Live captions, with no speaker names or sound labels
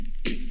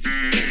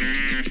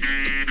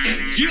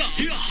You're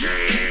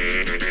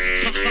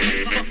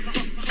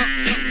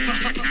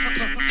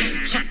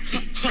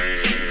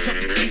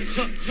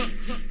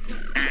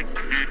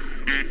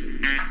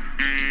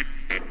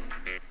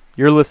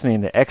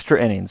listening to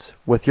Extra Innings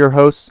with your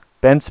hosts,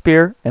 Ben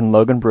Spear and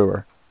Logan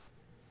Brewer.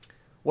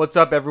 What's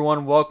up,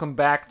 everyone? Welcome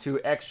back to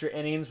Extra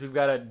Innings. We've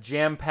got a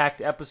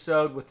jam-packed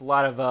episode with a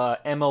lot of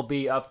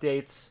MLB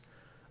updates.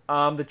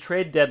 The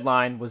trade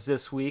deadline was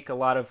this week. A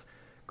lot of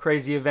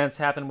crazy events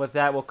happened with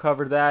that. We'll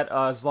cover that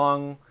as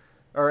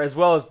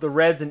well as the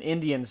Reds and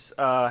Indians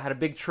had a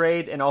big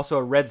trade, and also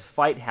a Reds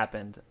fight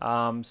happened.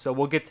 So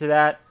we'll get to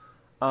that.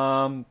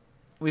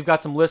 We've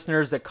got some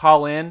listeners that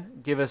call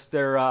in, give us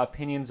their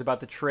opinions about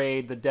the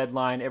trade, the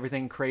deadline,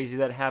 everything crazy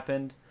that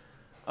happened,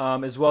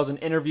 as well as an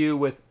interview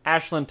with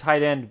Ashland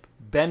tight end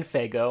Ben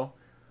Fago,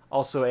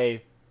 also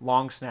a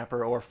long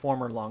snapper or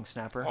former long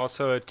snapper.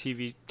 Also a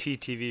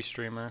TTV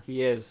streamer.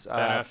 He is.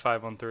 Ben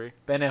F513.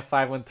 Ben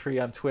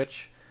F513 on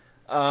Twitch.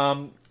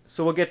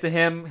 So we'll get to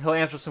him. He'll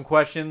answer some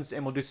questions,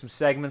 and we'll do some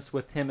segments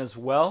with him as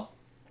well.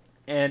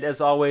 And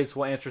as always,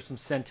 we'll answer some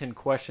sent-in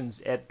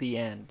questions at the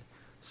end.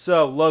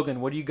 So,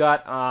 Logan, what do you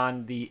got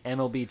on the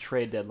MLB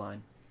trade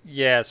deadline?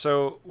 Yeah,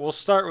 so we'll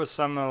start with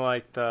some of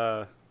like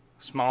the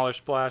smaller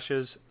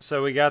splashes.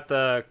 So we got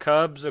the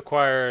Cubs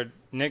acquired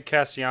Nick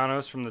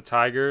Castellanos from the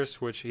Tigers,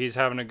 which he's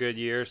having a good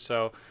year,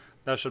 so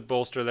that should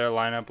bolster their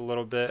lineup a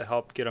little bit,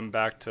 help get them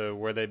back to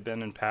where they've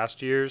been in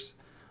past years.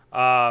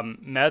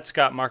 Mets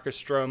got Marcus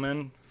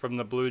Stroman from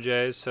the Blue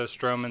Jays, so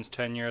Stroman's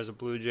tenure as a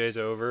Blue Jays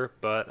over,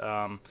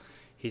 but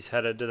he's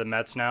headed to the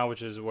Mets now,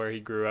 which is where he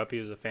grew up. He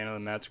was a fan of the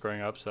Mets growing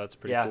up, so that's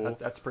pretty cool. Yeah,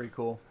 that's pretty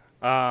cool.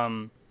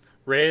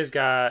 Rays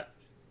got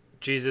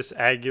Jesus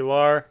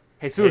Aguilar.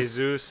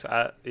 Jesus.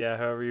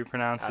 However you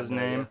pronounce his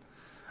name.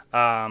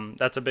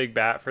 That's a big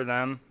bat for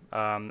them.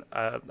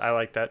 I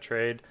like that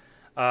trade.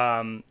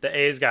 The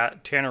A's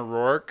got Tanner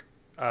Roark.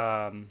 What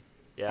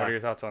are your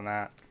thoughts on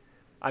that?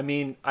 I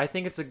mean, I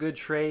think it's a good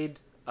trade.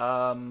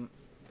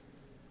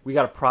 We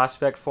got a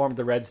prospect for him,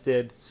 the Reds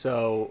did,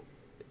 so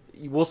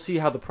we'll see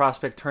how the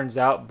prospect turns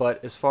out.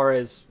 But as far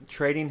as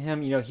trading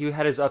him, he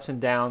had his ups and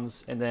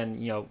downs, and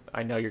then,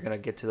 I know you're going to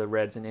get to the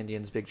Reds and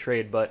Indians big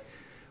trade, but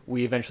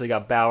we eventually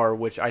got Bauer,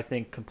 which I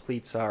think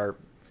completes our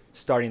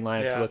starting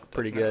lineup to look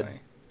pretty good.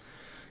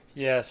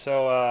 Yeah,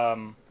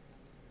 so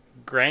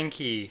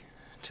Greinke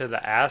to the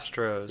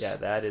Astros. Yeah,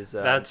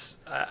 that's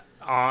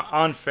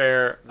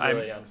unfair.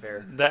 Really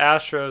unfair. The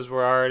Astros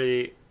were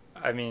already,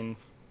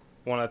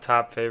 one of the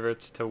top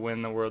favorites to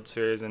win the World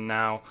Series, and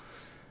now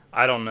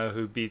I don't know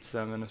who beats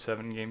them in a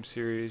 7-game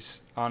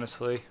series,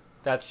 honestly.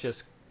 That's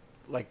just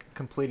like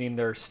completing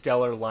their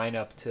stellar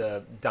lineup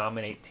to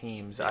dominate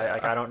teams. Yeah.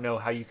 I don't know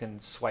how you can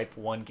swipe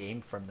one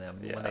game from them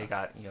when they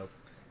got,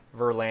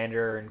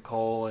 Verlander and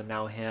Cole and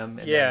now him.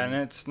 And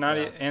it's not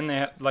and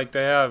they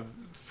have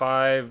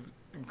 5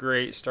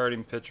 great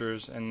starting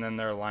pitchers, and then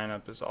their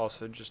lineup is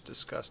also just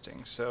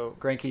disgusting. So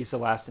Greinke's the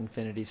last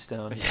Infinity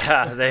Stone.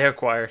 Yeah, they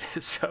acquired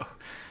it, so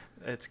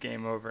it's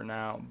game over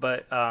now.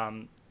 But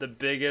the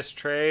biggest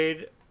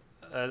trade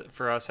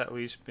for us, at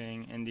least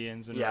being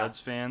Indians and Reds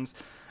fans,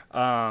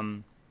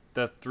 the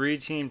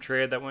 3-team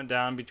trade that went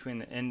down between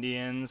the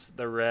Indians,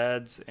 the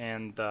Reds,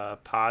 and the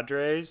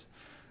Padres.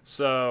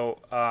 So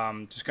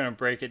just going to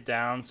break it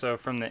down. So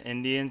from the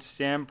Indians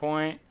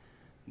standpoint,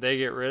 they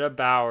get rid of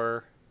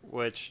Bauer,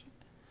 which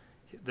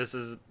this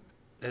is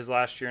his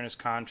last year in his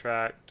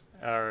contract,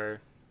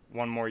 or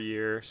one more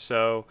year.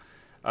 So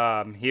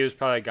he was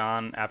probably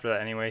gone after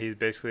that anyway. He's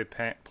basically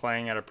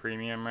playing at a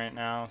premium right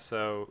now.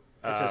 So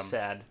it's just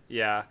sad.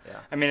 Yeah.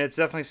 It's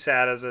definitely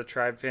sad as a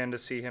Tribe fan to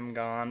see him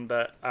gone,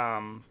 but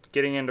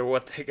getting into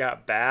what they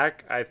got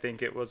back, I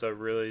think it was a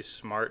really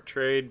smart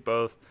trade,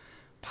 both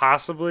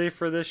possibly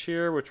for this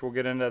year, which we'll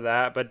get into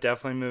that, but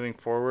definitely moving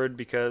forward,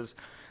 because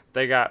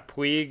they got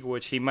Puig,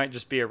 which he might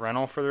just be a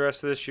rental for the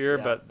rest of this year,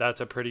 but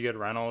that's a pretty good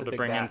rental to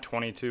bring in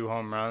 22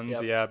 home runs.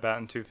 Yep. Yeah,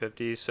 batting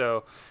 250.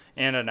 So,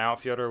 and an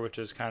outfielder, which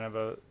is kind of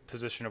a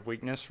position of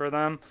weakness for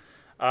them.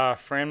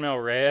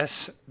 Franmil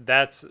Reyes,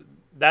 that's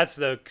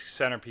the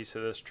centerpiece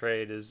of this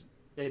trade.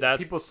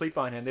 People sleep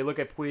on him. They look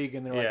at Puig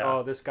and they're like,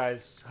 "Oh, this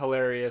guy's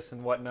hilarious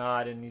and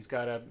whatnot," and he's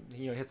got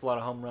hits a lot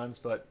of home runs.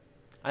 But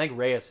I think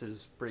Reyes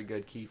is pretty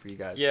good key for you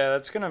guys. Yeah,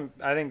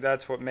 I think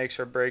that's what makes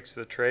or breaks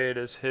the trade,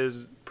 is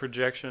his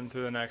projection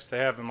through the next. They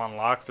have him on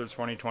lock through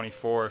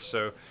 2024,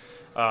 so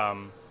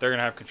they're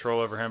gonna have control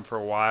over him for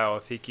a while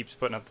if he keeps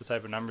putting up the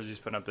type of numbers he's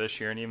putting up this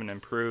year, and even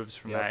improves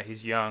from that.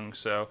 He's young,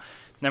 so.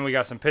 Then we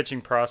got some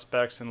pitching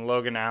prospects in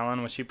Logan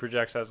Allen, which he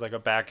projects as like a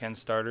back-end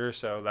starter,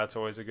 so that's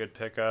always a good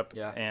pickup.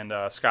 Yeah. And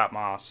Scott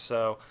Moss.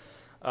 So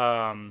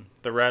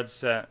the Reds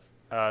sent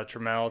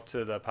Trammell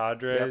to the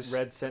Padres. Yep,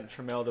 Reds sent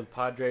Trammell to the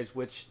Padres,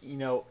 which,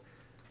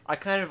 I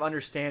kind of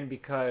understand,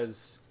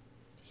 because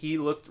he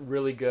looked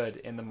really good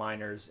in the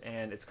minors,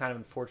 and it's kind of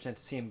unfortunate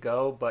to see him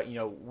go. But,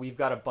 we've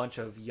got a bunch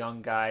of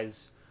young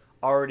guys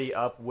already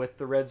up with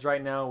the Reds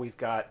right now. We've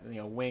got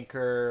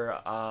Winker,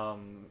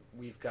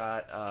 we've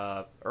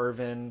got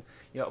Irvin,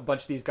 a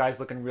bunch of these guys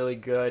looking really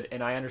good.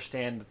 And I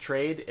understand the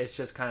trade. It's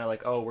just kind of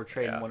like, oh, we're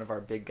trading one of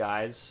our big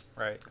guys.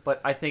 Right.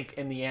 But I think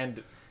in the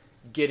end,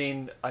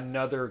 getting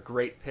another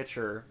great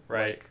pitcher,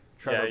 right. like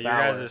Trevor your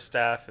Bauer, guys'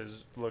 staff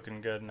is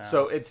looking good now.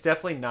 So it's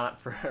definitely not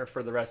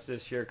for the rest of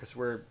this year because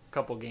we're a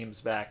couple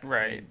games back.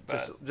 Right.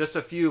 Just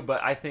a few,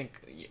 but I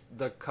think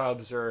the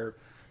Cubs or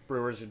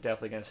Brewers are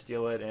definitely going to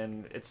steal it,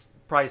 and it's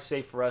probably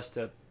safe for us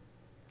to,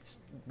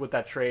 with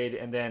that trade,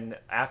 and then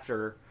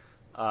after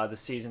the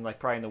season, like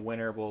probably in the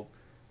winter, we'll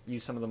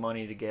use some of the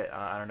money to get,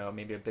 I don't know,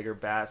 maybe a bigger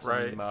bat, some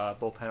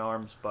bullpen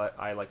arms, but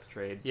I like the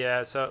trade.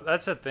 Yeah, so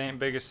that's the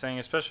biggest thing,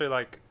 especially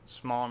like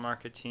smaller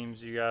market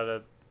teams, you got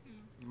to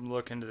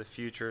look into the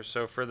future.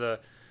 So for the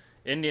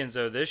Indians,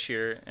 though, this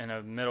year, in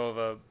the middle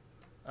of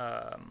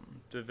a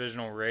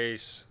divisional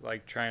race,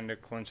 like trying to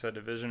clinch that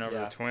division over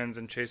the Twins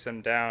and chase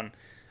them down,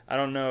 I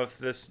don't know if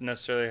this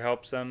necessarily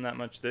helps them that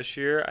much this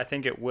year. I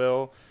think it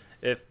will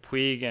if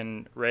Puig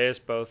and Reyes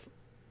both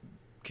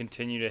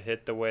continue to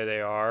hit the way they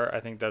are. I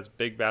think that's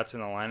big bats in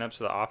the lineup,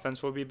 so the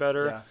offense will be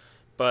better. Yeah.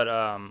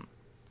 But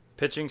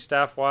pitching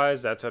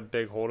staff-wise, that's a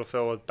big hole to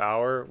fill with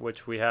Bauer,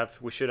 which we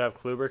should have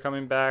Kluber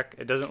coming back.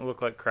 It doesn't look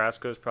like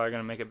Carrasco's probably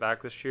going to make it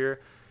back this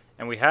year.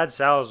 And we had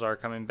Salazar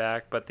coming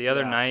back, but the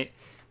other night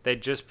they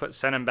just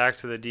sent him back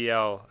to the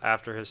DL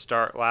after his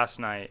start last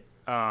night.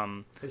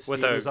 His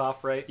speed was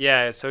off, right?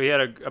 Yeah, so he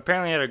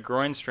apparently had a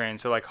groin strain.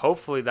 So like,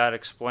 hopefully that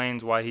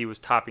explains why he was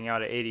topping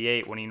out at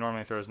 88 when he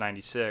normally throws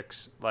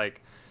 96.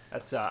 Like,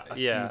 that's a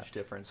huge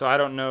difference. So I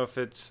don't know if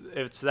it's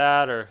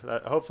that or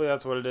that. Hopefully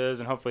that's what it is,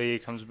 and hopefully he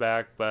comes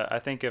back. But I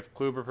think if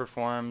Kluber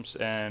performs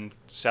and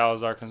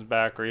Salazar comes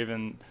back, or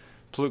even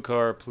Plutko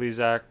or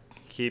Plesac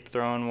keep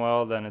throwing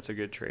well, then it's a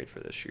good trade for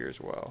this year as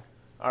well.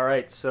 All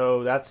right,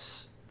 so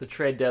that's the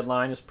trade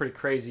deadline. It's pretty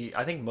crazy.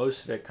 I think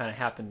most of it kind of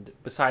happened,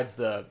 besides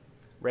the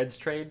Reds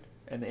trade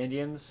and the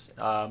Indians.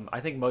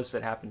 I think most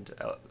of it happened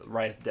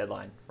right at the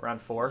deadline,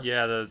 around 4.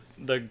 Yeah,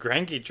 the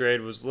Greinke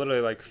trade was literally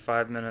like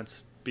 5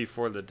 minutes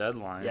before the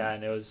deadline. Yeah,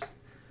 and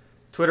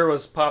Twitter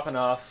was popping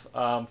off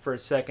for a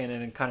second,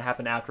 and it kind of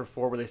happened after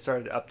 4 where they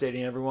started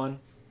updating everyone.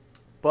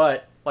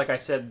 But like I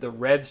said, the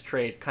Reds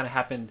trade kind of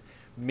happened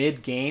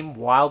mid-game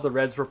while the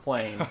Reds were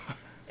playing.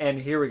 And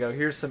here we go.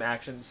 Here's some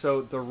action.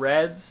 So the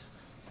Reds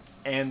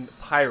and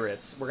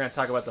Pirates, we're going to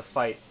talk about the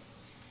fight.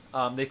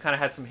 They've kind of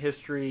had some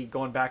history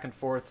going back and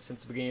forth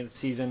since the beginning of the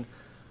season.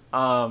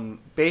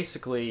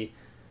 Basically,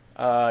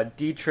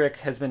 Dietrich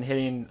has been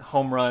hitting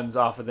home runs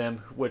off of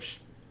them, which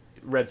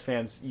Reds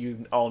fans,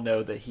 you all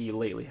know that he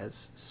lately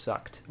has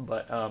sucked.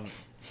 But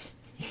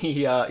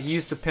he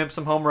used to pimp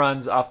some home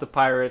runs off the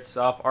Pirates,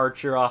 off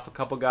Archer, off a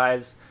couple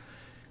guys,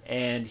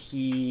 and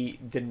he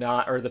did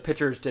not, or the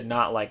pitchers did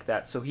not like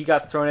that. So he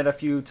got thrown at a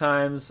few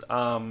times,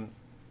 and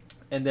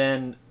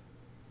then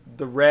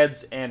the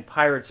Reds and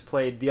Pirates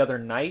played the other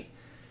night,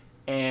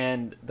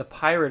 and the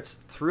Pirates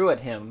threw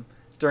at him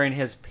during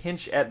his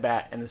pinch at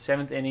bat in the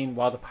 7th inning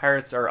while the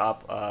Pirates are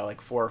up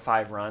like 4 or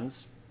 5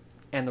 runs,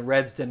 and the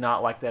Reds did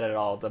not like that at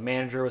all. The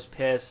manager was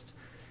pissed.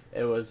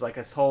 It was like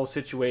this whole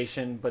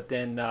situation, but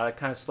then it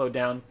kind of slowed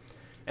down.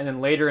 And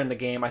then later in the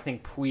game, I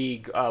think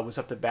Puig was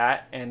up to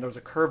bat, and there was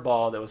a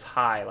curveball that was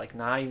high, like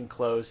not even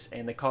close,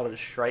 and they called it a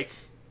strike.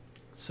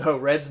 So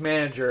Reds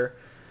manager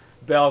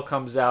Bell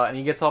comes out, and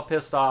he gets all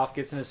pissed off,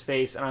 gets in his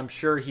face, and I'm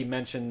sure he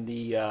mentioned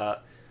the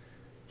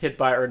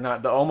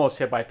almost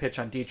hit by pitch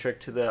on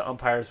Dietrich to the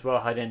umpire as well.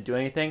 I didn't do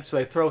anything, so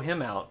they throw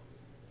him out.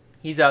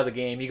 He's out of the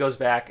game. He goes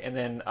back, and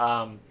then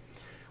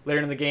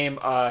later in the game,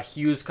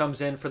 Hughes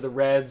comes in for the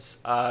Reds,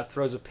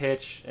 throws a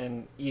pitch,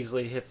 and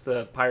easily hits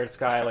the Pirates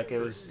guy like it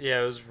was.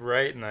 Yeah, it was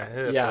right in the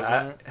hip. Yeah,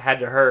 wasn't it had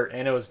to hurt,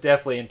 and it was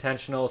definitely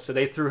intentional. So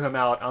they threw him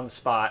out on the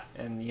spot,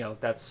 and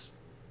that's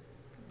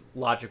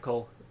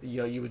logical.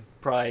 You would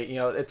probably,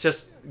 it's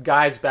just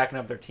guys backing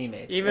up their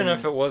teammates. Even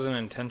if it wasn't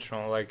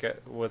intentional, like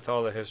with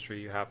all the history,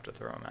 you have to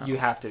throw him out. You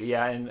have to,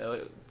 yeah,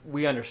 and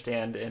we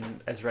understand,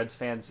 and as Reds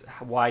fans,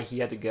 why he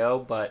had to go,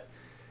 but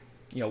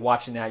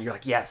watching that, you're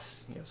like,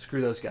 yes,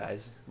 screw those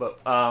guys. But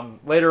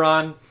later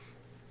on,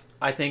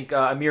 I think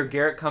Amir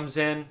Garrett comes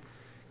in,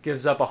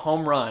 gives up a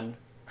home run.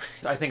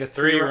 I think a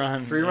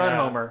three-run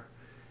homer,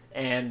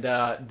 and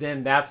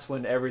then that's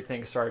when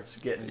everything starts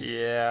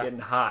getting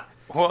hot.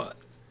 Well,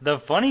 the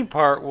funny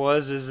part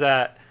is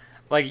that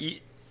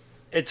like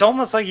it's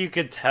almost like you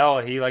could tell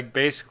he like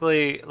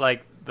basically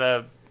like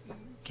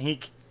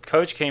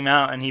coach came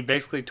out and he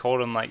basically told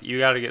him like, you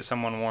got to get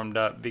someone warmed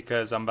up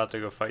because I'm about to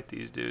go fight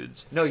these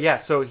dudes. No, yeah.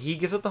 So he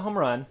gives up the home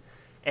run,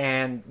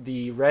 and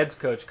the Reds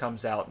coach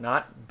comes out,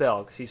 not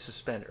Bell because he's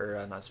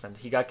not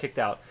suspended. He got kicked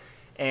out,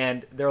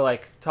 and they're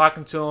like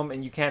talking to him,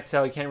 and you can't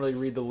really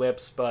read the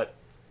lips, but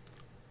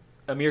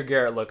Amir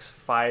Garrett looks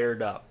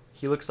fired up.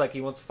 He looks like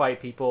he wants to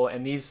fight people,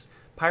 and these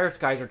Pirates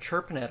guys are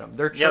chirping at him.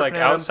 They're chirping like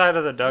at outside him.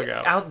 of the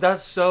dugout.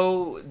 That's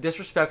so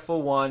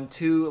disrespectful. 1,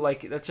 2,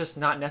 like that's just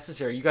not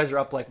necessary. You guys are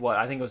up like what?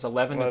 I think it was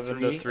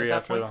 11-3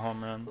 after the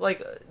home run.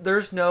 Like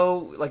there's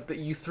no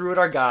you threw at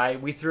our guy,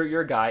 we threw at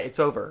your guy. It's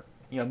over.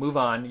 Move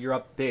on. You're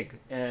up big,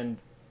 and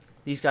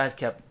these guys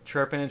kept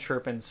chirping and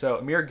chirping. So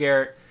Amir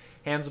Garrett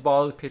hands the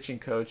ball to the pitching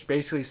coach,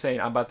 basically saying,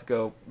 "I'm about to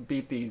go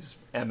beat these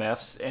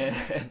MFs,"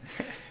 and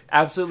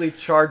absolutely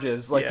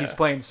charges he's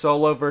playing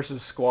solo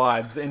versus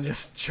squads, and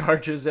just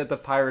charges at the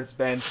Pirates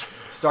bench,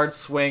 starts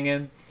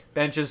swinging,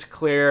 bench is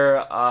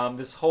clear.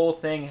 This whole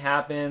thing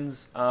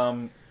happens,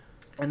 and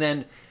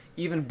then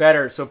even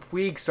better, so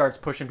Puig starts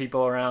pushing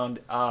people around.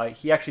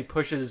 He actually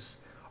pushes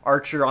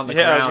Archer on the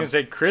ground. Yeah, I was going to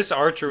say, Chris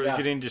Archer was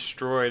getting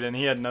destroyed, and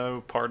he had no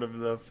part of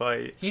the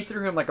fight. He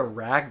threw him like a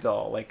rag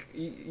doll. Like,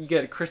 you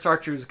get Chris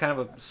Archer, who's kind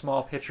of a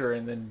small pitcher,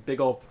 and then big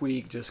old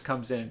Puig just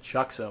comes in and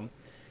chucks him.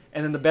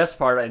 And then the best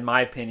part, in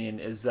my opinion,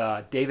 is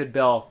David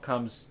Bell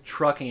comes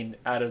trucking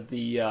out of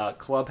the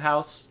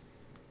clubhouse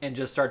and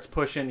just starts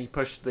pushing. He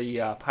pushed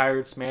the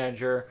Pirates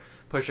manager,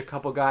 pushed a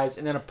couple guys,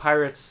 and then a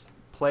Pirates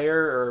player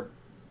or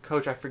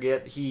coach, I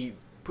forget, he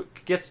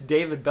gets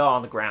David Bell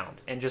on the ground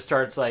and just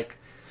starts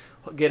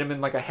get him in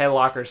like a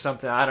headlock or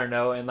something, I don't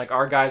know, and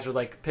our guys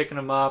were picking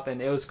him up,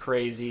 and it was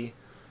crazy.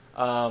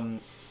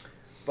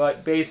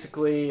 But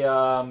basically,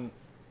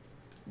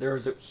 there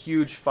was a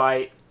huge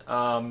fight.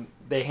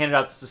 They handed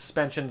out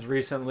suspensions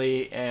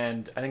recently,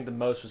 and I think the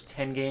most was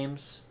 10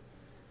 games.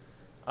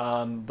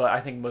 But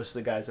I think most of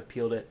the guys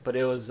appealed it. But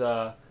it was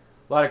a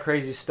lot of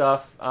crazy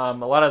stuff. A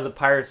lot of the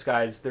Pirates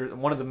guys,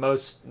 one of the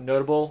most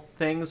notable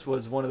things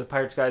was one of the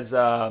Pirates guys,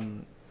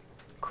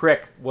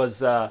 Crick,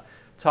 was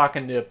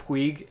talking to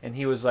Puig, and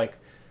he was like,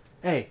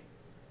 "Hey,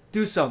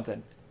 do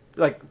something."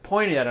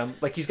 Pointing at him,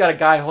 he's got a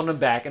guy holding him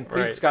back, and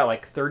Puig's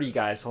got 30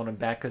 guys holding him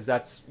back,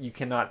 because you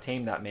cannot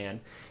tame that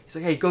man. He's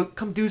like, "Hey,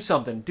 come do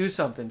something.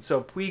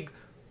 So Puig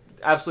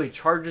absolutely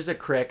charges at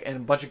Crick, and a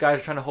bunch of guys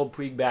are trying to hold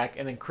Puig back,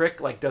 and then Crick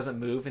doesn't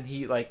move, and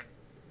he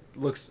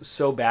looks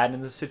so bad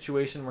in this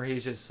situation where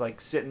he's just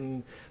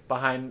sitting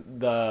behind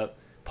the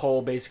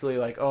pole, basically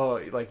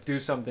do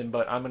something,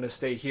 but I'm gonna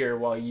stay here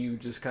while you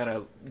just kind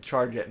of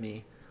charge at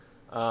me.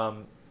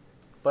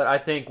 But I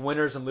think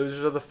winners and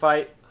losers of the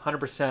fight,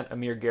 100%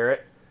 Amir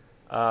Garrett.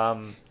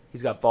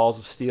 He's got balls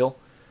of steel.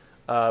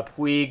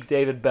 Puig,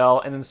 David Bell,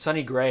 and then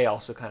Sonny Gray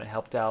also kind of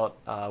helped out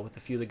with a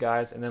few of the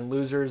guys. And then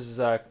losers,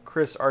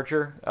 Chris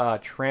Archer,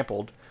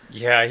 trampled.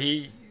 Yeah,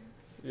 he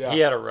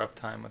had a rough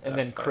time with that. And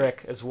then fight.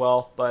 Crick as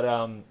well. But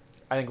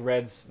I think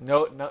Reds,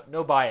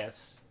 no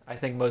bias. I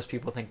think most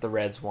people think the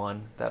Reds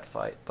won that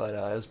fight, but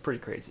it was pretty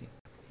crazy.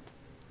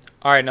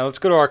 All right, now let's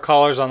go to our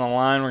callers on the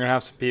line. We're going to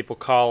have some people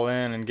call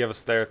in and give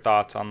us their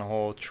thoughts on the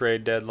whole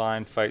trade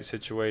deadline, fight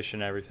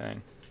situation,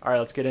 everything. All right,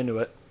 let's get into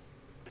it.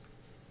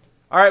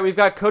 All right, we've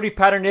got Cody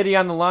Paternitti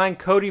on the line.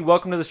 Cody,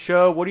 welcome to the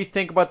show. What do you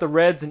think about the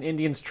Reds and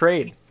Indians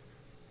trade?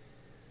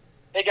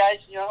 Hey, guys,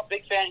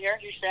 big fan here.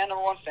 Huge fan,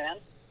 number one fan.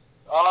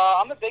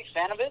 I'm a big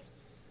fan of it.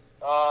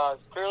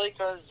 Clearly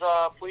because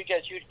Puig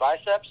has huge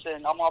biceps,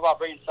 and I'm all about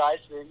bringing size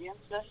to the Indians.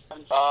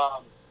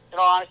 And,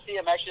 honestly,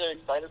 I'm actually really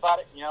excited about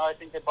it. I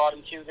think they brought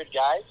in two good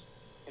guys,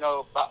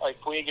 like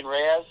Puig and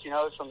Reyes,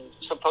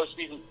 some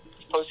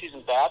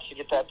postseason bats to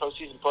get that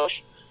postseason push.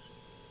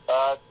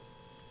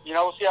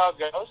 We'll see how it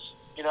goes.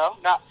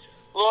 Not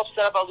a little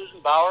upset about losing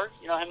Bauer.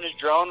 Him and his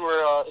drone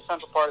were an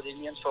essential part of the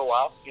Indians for a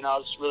while. I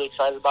was really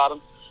excited about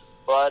him.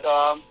 But,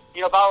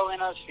 Bauer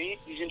landed on his feet.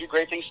 He's going to do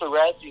great things for the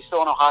Reds. He's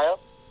still in Ohio.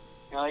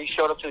 He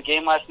showed up to the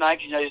game last night.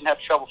 He didn't have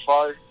to travel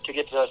far to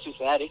get to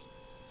Cincinnati,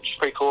 which is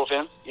pretty cool of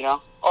him.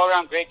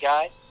 All-around great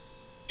guy.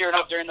 Tearing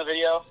up during the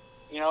video,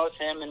 with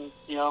him and,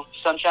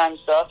 sunshine and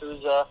stuff. It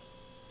was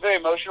very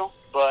emotional,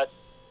 but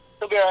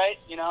he'll be all right.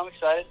 I'm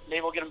excited.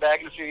 Maybe we'll get him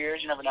back in a few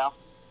years. You never know.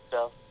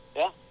 So,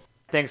 yeah.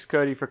 Thanks,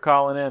 Cody, for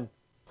calling in.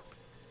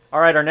 All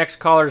right, our next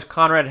caller is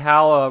Conrad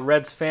Howell, a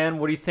Reds fan.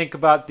 What do you think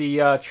about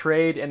the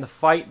trade and the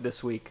fight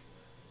this week?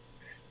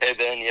 Hey,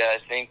 Ben. Yeah, I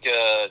think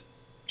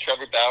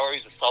Trevor Bauer,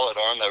 he's a solid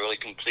arm that really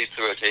completes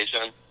the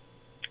rotation.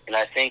 And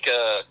I think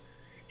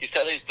he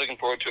said he's looking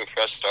forward to a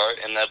fresh start,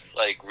 and that's,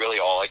 really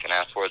all I can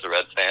ask for as a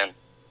Reds fan.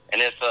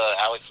 And if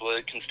Alex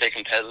Wood can stay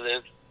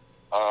competitive,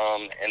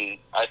 and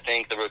I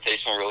think the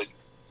rotation will really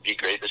be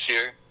great this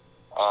year.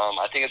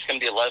 I think it's going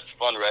to be a less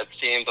fun Reds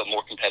team, but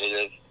more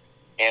competitive.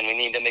 And we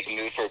need to make a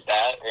move for a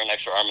bat or an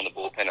extra arm in the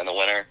bullpen in the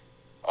winter.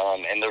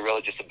 And they're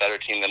really just a better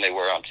team than they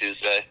were on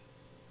Tuesday.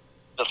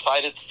 The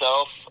fight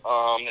itself,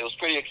 it was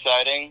pretty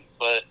exciting,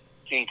 but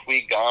seeing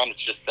Puig gone,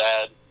 it's just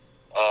sad.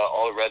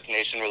 All the Reds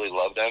Nation really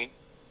loved him.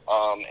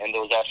 And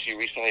there was actually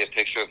recently a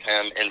picture of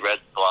him in Red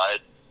Slide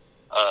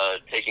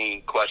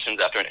taking questions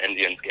after an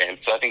Indians game.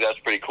 So I think that's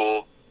pretty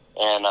cool.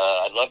 And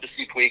I'd love to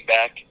see Puig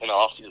back in the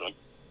offseason.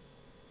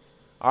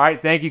 All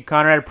right, thank you,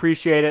 Conrad.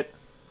 Appreciate it.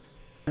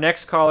 Our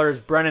next caller is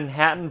Brennan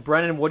Hatton.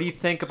 Brennan, what do you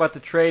think about the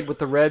trade with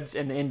the Reds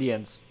and the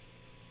Indians?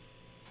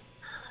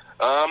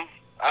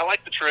 I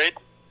like the trade.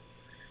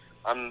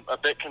 I'm a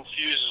bit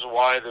confused as to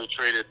why they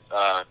traded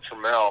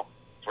Trammell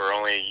for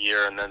only a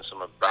year and then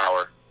some of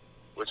Bauer,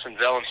 with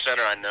Senzel in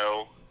center, I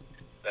know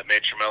that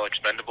made Trammell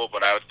expendable,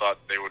 but I would thought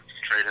they would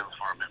trade him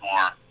for a bit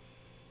more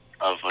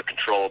of a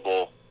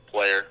controllable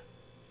player.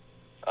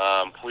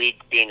 Puig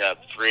being a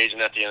free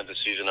agent at the end of the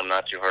season, I'm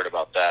not too hurt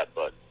about that,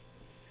 but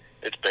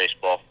it's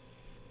baseball.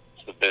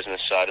 It's the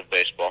business side of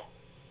baseball.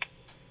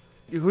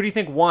 Who do you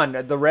think won,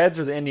 the Reds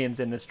or the Indians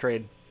in this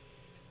trade?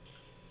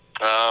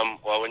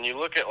 Well, when you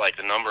look at like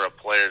the number of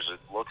players, it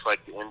looks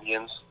like the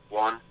Indians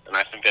won, and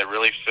I think they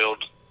really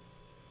filled,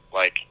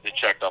 like they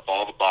checked off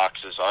all the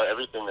boxes,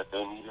 everything that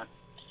they needed.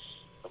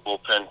 The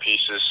bullpen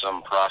pieces,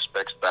 some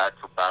prospects back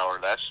for Bauer.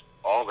 That's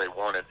all they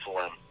wanted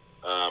for him.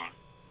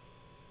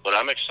 But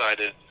I'm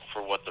excited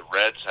for what the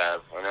Reds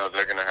have. I know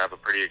they're going to have a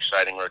pretty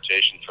exciting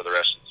rotation for the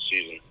rest of the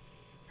season,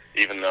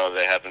 even though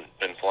they haven't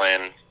been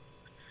playing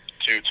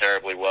too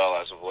terribly well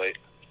as of late.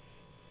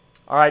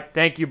 All right,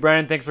 thank you,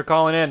 Brandon. Thanks for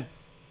calling in.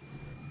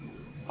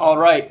 All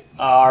right,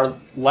 our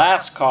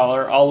last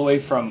caller, all the way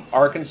from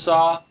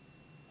Arkansas.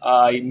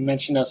 He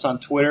mentioned us on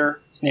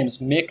Twitter. His name is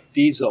Mick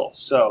Diesel.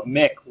 So,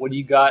 Mick, what do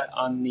you got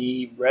on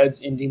the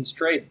Reds-Indians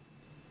trade?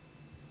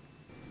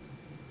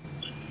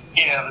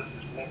 Yeah, this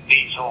is Mick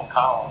Diesel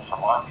calling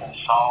from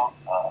Arkansas.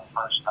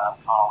 First-time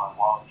caller,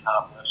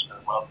 long-time listener,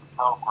 love the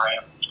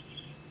program.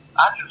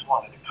 I just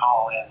wanted to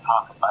call in and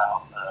talk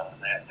about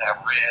that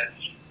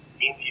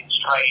Reds-Indians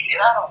trade.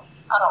 And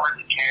I don't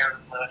really care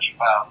much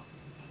about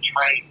the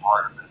trade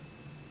part of it,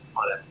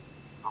 but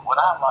what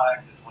I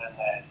liked is when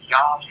that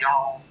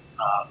Young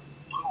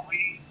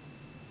Puig,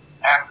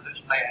 after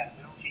this man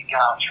knew he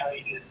got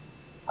traded,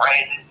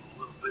 ran into a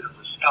little bit of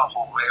a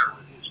scuffle there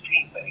with his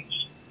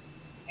teammates.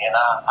 And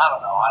I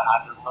don't know,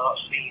 I just love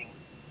seeing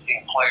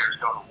players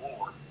go to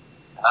war.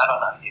 And I don't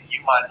know,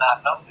 you might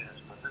not know this,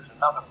 but there's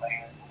another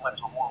man who went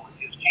to war with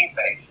his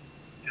teammates.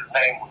 His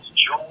name was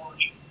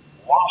George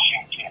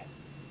Washington.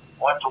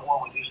 Went to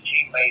war with his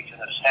teammates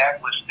and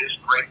established this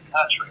great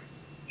country.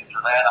 And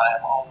for that, I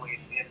am always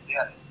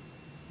indebted.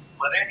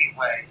 But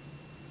anyway,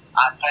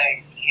 I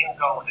think him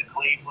going to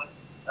Cleveland,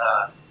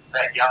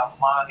 that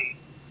Yasmani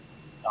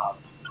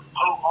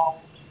Pujols,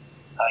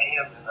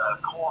 him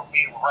and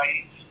Cornmeal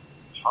Reyes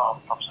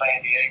from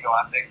San Diego,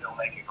 I think they'll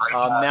make a great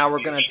now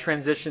we're going to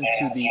transition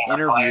to the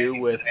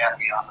interview with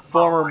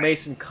former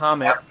Mason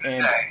Comet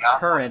and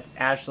current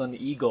Ashland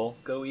Eagle.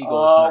 Go Eagles.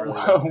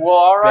 Not really Well,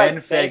 all right.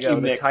 Ben Thank Fago,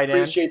 you, the Mick. tight end.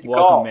 Appreciate the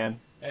Welcome, call. man.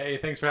 Hey,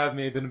 thanks for having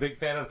me. Been a big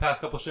fan of the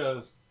past couple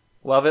shows.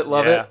 Love it.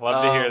 Love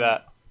to hear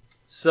that.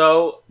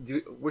 So,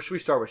 where should we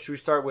start with? Should we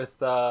start with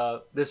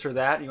this or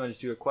that? You want to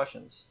just do your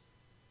questions?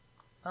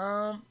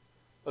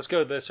 Let's go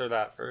with this or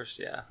that first.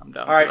 Yeah, I'm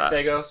down. All right, for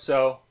that. Fago.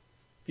 So,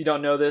 if you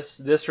don't know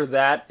this or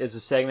that is a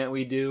segment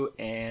we do,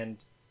 and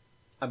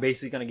I'm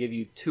basically going to give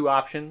you two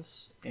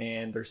options,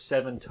 and there's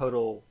 7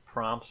 total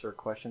prompts or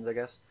questions, I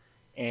guess,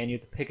 and you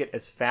have to pick it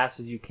as fast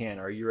as you can.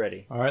 Are you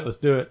ready? All right, let's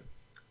do it.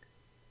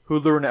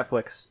 Hulu or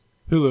Netflix?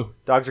 Hulu.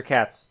 Dogs or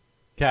cats?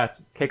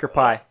 Cats. Cake or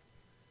pie?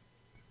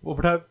 What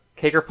per time?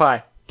 Cake or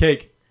pie?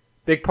 Cake.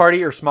 Big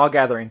party or small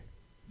gathering?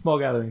 Small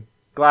gathering.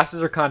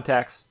 Glasses or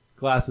contacts?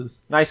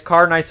 Glasses. Nice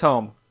car, nice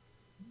home?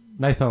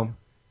 Nice home.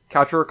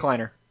 Couch or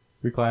recliner?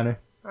 Recliner.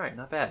 All right,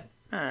 not bad.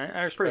 All right,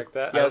 I respect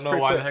that. I don't know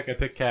why pretty the heck I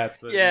picked cats,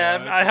 but Yeah,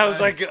 you know, I was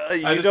like, I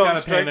you just don't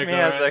kinda strike panicked me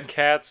as a already.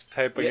 cats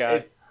type of Yeah,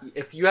 guy.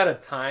 if you had a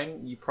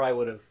time, you probably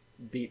would have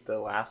beat the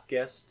last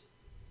guest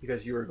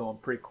because you were going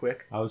pretty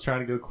quick. I was trying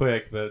to go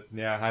quick, but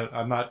yeah,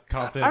 I'm not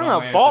confident. I don't on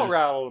know. my Ball answers.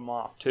 rattled him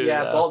off too.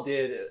 Yeah, though. Balt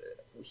did.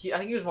 I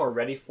think he was more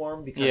ready for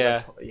him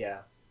because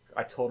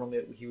I told him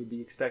that he would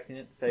be expecting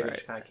it. Fago Right.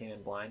 just kind of came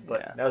in blind,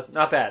 but Yeah. that was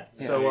not bad.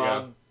 Yeah, there you So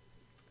go.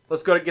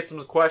 let's go to get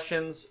some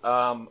questions.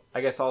 I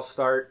guess I'll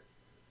start.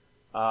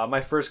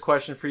 My first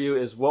question for you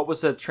is: what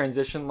was the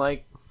transition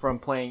like from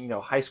playing,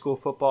 high school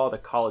football to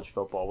college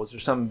football? Was there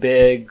something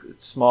big,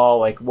 small?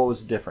 Like, what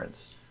was the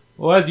difference?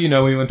 Well, as you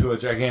know, we went to a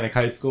gigantic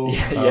high school.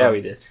 Yeah, we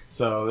did.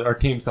 So our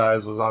team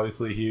size was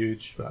obviously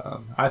huge.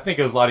 I think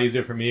it was a lot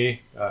easier for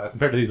me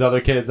compared to these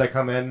other kids that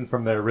come in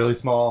from their really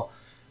small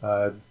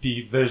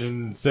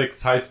Division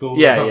 6 high school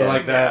or something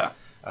like that.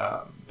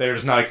 They're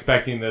just not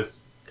expecting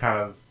this kind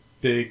of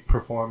big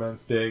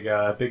performance,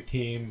 big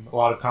team, a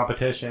lot of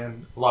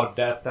competition, a lot of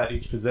depth at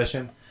each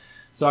position.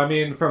 So, I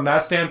mean, from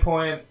that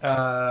standpoint,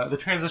 the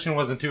transition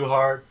wasn't too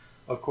hard.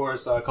 Of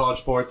course, college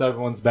sports,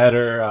 everyone's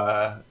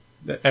better.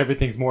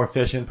 Everything's more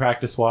efficient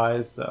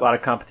practice-wise. A lot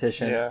of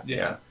competition.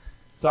 Yeah.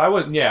 So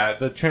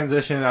the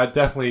transition,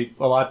 definitely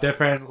a lot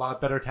different, a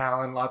lot better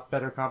talent, a lot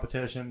better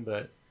competition.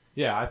 But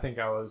yeah, I think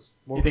I was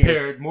more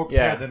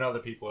prepared than other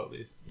people at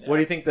least. Yeah. What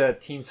do you think the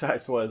team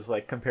size was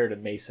like compared to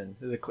Mason?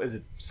 Is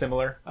it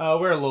similar?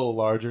 We're a little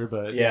larger,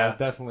 but yeah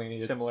definitely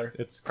similar.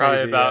 It's Probably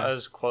crazy, about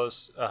as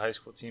close a high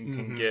school team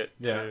can get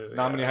to.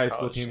 Not many high school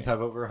college teams team.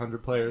 have over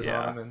 100 players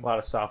on them. A And lot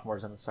of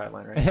sophomores on the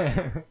sideline,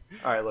 right?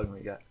 All right, Logan, what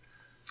you got?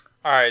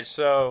 All right,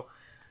 so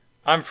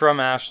I'm from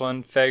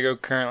Ashland. Fago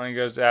currently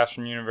goes to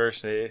Ashland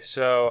University.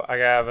 So I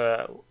have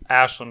a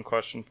Ashland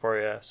question for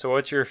you. So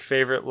what's your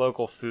favorite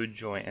local food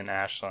joint in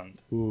Ashland?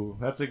 Ooh,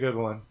 that's a good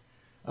one.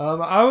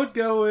 I would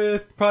go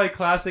with probably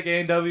classic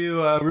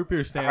A&W root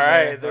beer stand. All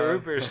right, the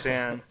root beer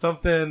stand.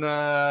 Something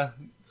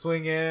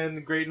swing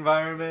in, great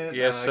environment.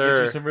 Yes, sir.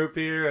 Get you some root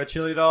beer, a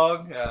chili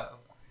dog.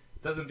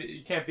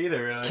 You can't beat it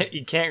really.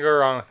 You can't go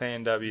wrong with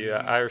A&W.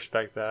 I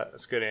respect that.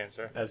 That's a good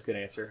answer. That's a good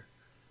answer.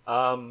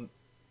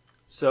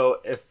 So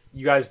if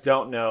you guys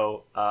don't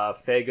know,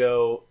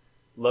 Fago,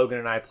 Logan,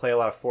 and I play a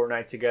lot of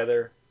Fortnite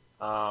together.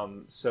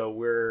 So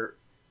we're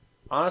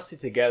honestly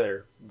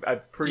together a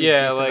pretty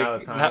decent amount of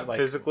the time. Not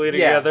physically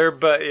together,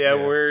 but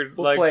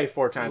we'll play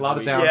 4 times a lot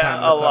a of week.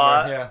 downtime a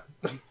lot. Yeah.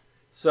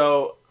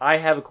 So I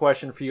have a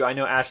question for you. I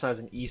know Ashland has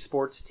an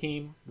esports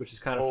team, which is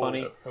kind of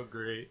funny. Oh,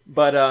 great.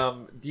 But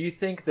do you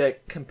think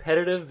that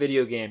competitive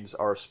video games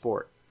are a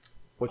sport?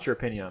 What's your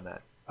opinion on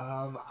that?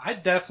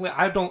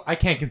 I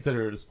can't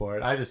consider it a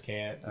sport. I just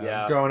can't.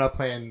 Growing up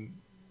playing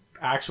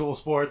actual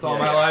sports all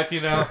my life,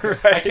 Right.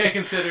 I can't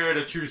consider it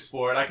a true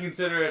sport. I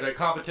consider it a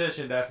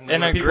competition, definitely.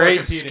 And a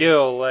great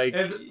skill, and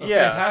a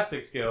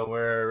fantastic skill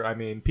where,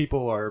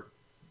 people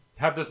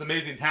have this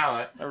amazing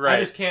talent. Right. I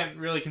just can't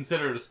really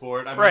consider it a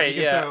sport.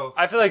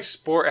 I feel like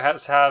sport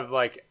has to have,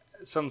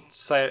 some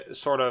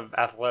sort of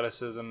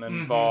athleticism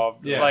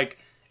involved. Yeah.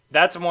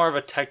 That's more of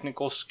a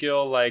technical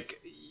skill,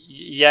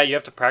 you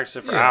have to practice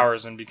it for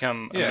hours and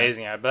become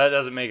amazing at it, but that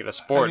doesn't make it a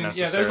sport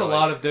necessarily. Yeah, there's a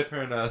lot of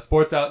different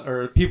sports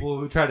or people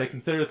who try to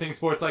consider things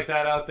sports like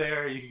that out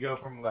there. You could go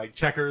from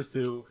checkers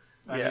to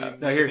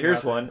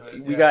here's one.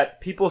 We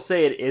got people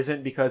say it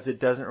isn't because it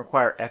doesn't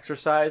require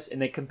exercise,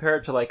 and they compare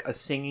it to a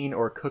singing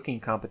or cooking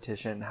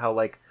competition. How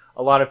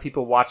a lot of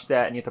people watch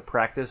that and you have to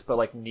practice,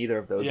 but neither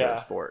of those are a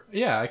sport.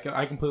 Yeah,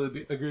 I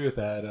completely agree with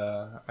that.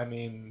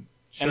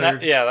 Sure.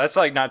 And that's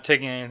not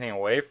taking anything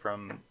away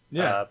from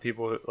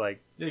people who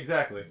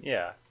exactly.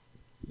 Yeah.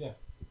 Yeah.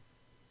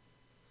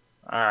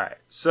 All right.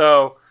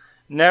 So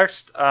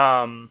next,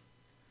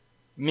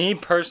 me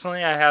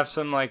personally, I have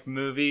some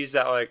movies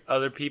that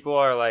other people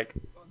are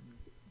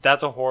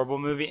that's a horrible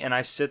movie, and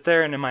I sit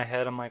there and in my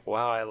head I'm like,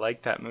 wow, I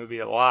like that movie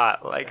a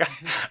lot.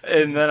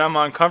 And then I'm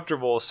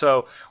uncomfortable.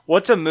 So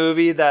what's a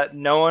movie that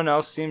no one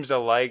else seems to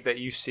like that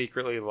you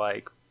secretly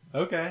like?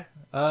 Okay.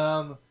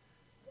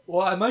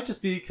 Well, it might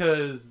just be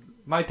because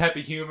my type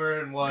of humor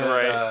and what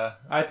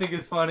I think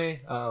is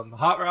funny.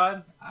 Hot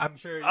Rod, I'm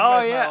sure you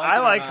guys might I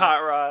like Hot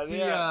Rod.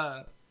 See,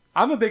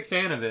 I'm a big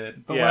fan of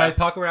it, but when I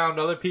talk around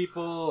other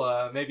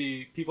people,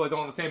 maybe people that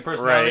don't have the same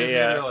personality as me,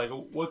 they're like,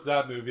 "What's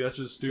that movie? That's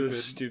just stupid.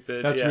 That's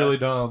stupid. That's really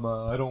dumb.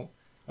 I don't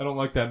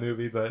like that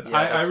movie." But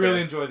I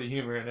really enjoy the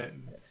humor in it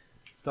and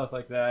stuff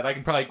like that. I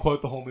can probably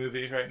quote the whole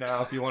movie right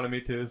now if you wanted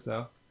me to.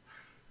 So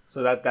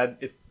that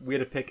if we had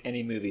to pick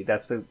any movie,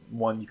 that's the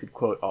one you could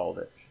quote all of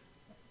it.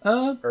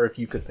 Or if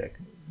you could pick.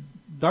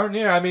 Darn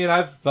near.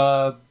 I've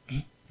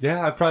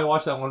probably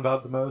watched that one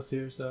about the most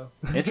here. So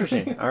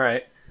interesting. All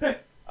right.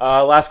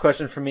 Last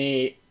question for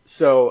me.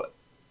 So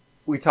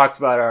we talked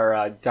about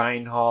our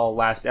dining hall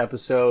last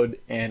episode,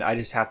 and I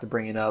just have to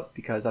bring it up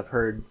because I've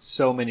heard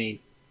so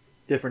many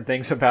different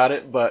things about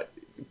it. But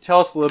tell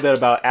us a little bit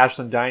about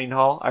Ashland Dining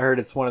Hall. I heard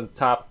it's one of the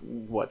top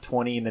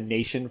 20 in the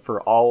nation for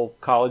all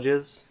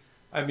colleges.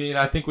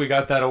 I think we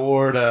got that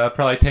award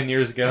probably 10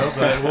 years ago,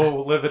 but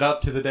we'll live it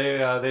up to the day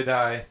they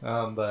die.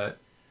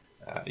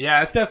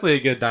 It's definitely a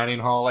good dining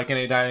hall. Like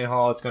any dining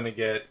hall, it's going to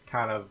get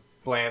kind of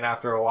bland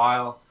after a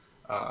while.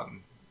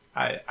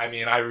 I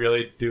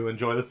really do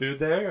enjoy the food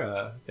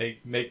there. They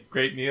make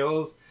great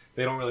meals.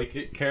 They don't really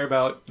care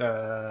about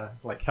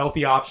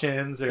healthy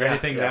options or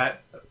anything of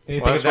that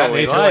nature,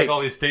 like all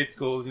these state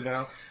schools,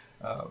 But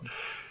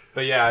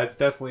it's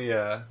definitely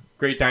a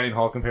great dining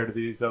hall compared to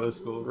these other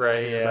schools.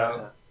 Right.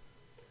 Yeah.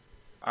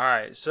 All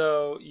right,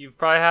 so you've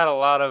probably had a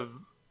lot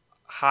of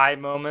high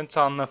moments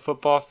on the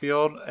football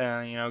field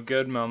and,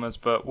 good moments,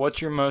 but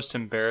what's your most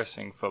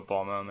embarrassing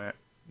football moment?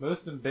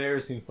 Most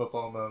embarrassing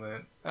football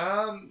moment?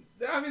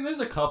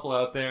 There's a couple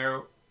out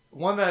there.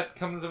 One that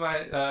comes to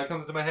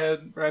my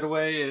head right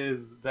away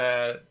is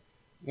that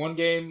one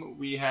game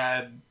we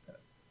had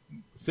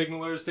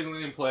signalers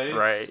signaling in plays.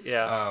 Right,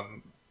 yeah.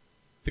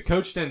 The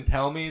coach didn't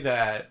tell me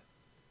that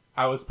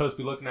I was supposed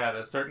to be looking at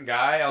a certain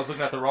guy. I was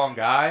looking at the wrong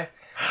guy.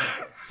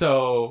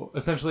 So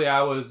essentially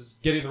I was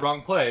getting the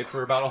wrong play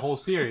for about a whole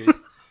series.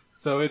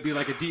 So it'd be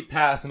like a deep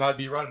pass and I'd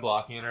be run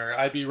blocking, or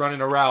I'd be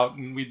running a route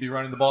and we'd be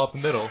running the ball up the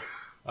middle.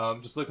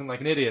 Just looking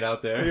like an idiot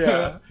out there.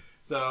 Yeah.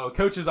 So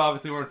coaches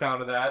obviously weren't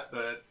found of that,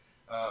 but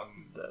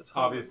that's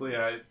obviously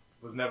I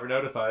was never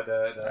notified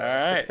that. All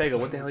right. So Fago,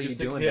 what the hell are you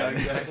doing? Yeah,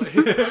 exactly.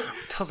 What the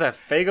hell's that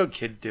Fago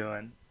kid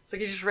doing? It's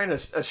like he just ran a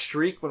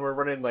streak when we're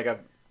running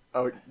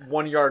a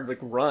 1 yard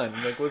run.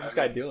 What's this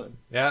guy doing?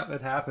 Yeah,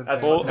 that happens.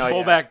 That's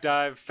fullback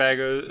dive.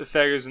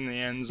 Fago's in the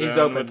end zone. He's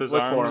open. With his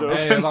Look arms for him.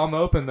 open. Hey, I'm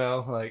open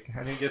though. I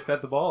didn't get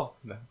fed the ball.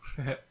 No.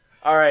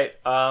 All right.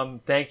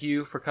 Thank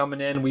you for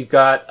coming in. We've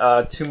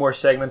got 2 more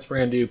segments. We're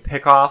going to do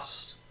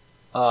pickoffs.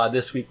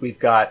 This week we've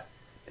got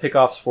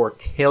pickoffs for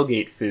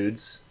tailgate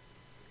foods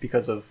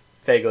because of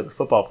Fago, the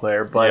football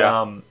player. But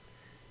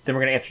then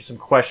we're going to answer some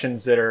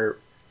questions that are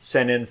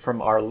sent in from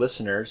our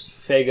listeners.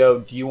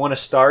 Fago, do you want to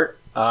start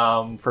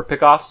For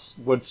pickoffs,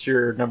 what's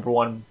your number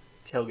one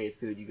tailgate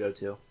food you go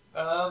to?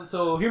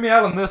 So hear me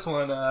out on this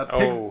one.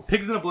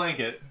 Pigs in a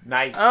blanket.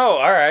 Nice. Oh,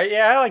 all right.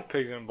 Yeah, I like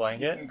pigs in a You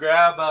blanket. can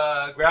grab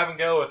and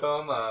go with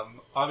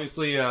them.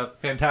 Obviously, a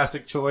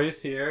fantastic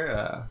choice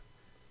here.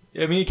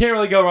 I mean, you can't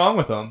really go wrong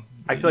with them.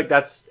 I feel like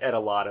that's at a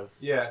lot of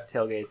Yeah.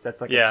 tailgates. That's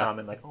like a Yeah.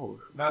 common, like, oh,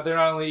 They're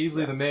not only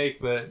easy to make,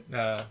 but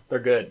they're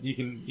good. you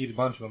can eat a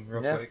bunch of them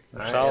real Yeah. quick. So.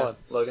 All right, Solid.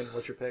 yeah. Logan,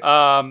 what's your pick?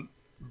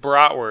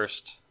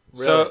 Bratwurst.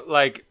 Really? So,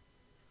 like,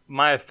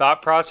 my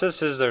thought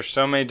process is there's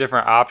so many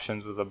different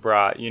options with a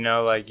brat. You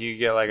know, like, you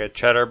get, like, a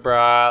cheddar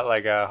brat,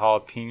 like a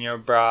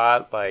jalapeno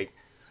brat, like,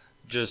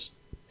 just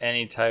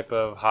any type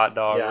of hot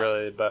dog, Yeah.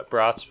 really. But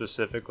brat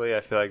specifically, I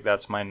feel like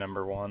that's my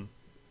number one.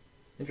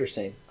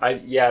 Interesting.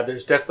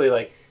 There's definitely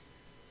like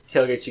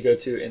tailgates you go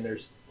to, and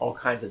there's all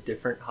kinds of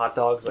different hot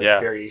dogs, like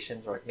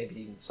variations, or like maybe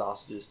even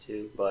sausages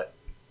too. But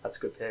that's a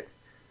good pick.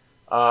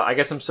 I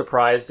guess I'm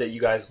surprised that you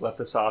guys left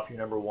us off your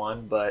number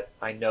one, but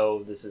I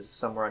know this is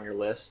somewhere on your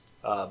list.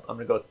 I'm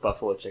gonna go with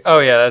buffalo chicken. Oh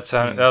yeah, that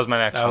was my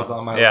next one. That was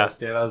on my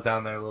list. Yeah, that was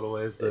down there a little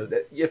ways.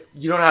 But If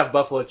you don't have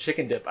buffalo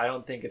chicken dip, I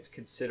don't think it's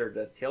considered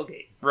a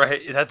tailgate.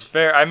 Right, that's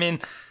fair. I mean,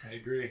 I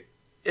agree.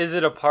 is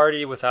it a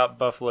party without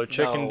buffalo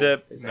chicken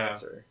dip? Is the No.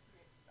 answer.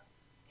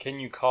 Can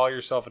you call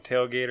yourself a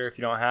tailgater if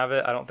you don't have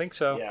it? I don't think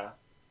so. Yeah.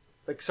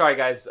 It's like, sorry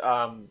guys,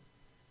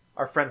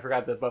 our friend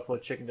forgot the buffalo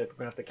chicken dip. We're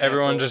gonna have to cancel.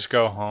 Everyone just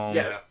go home.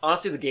 Yeah.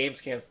 Honestly, the game's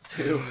canceled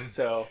too.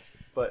 So,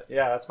 but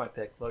yeah, that's my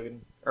pick,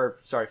 Logan. Or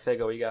sorry,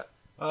 Fago, what you got?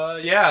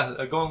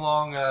 Going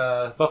along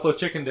Buffalo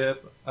chicken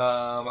dip.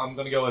 I'm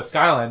gonna go with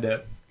Skyline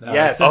dip.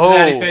 Yes.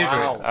 Cincinnati favorite.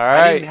 Wow. All I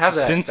right, didn't have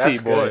that. Cincy That's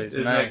good. boys.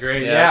 Isn't Nice. that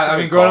great? Yeah, Yeah, that's a I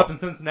good mean, growing call. up in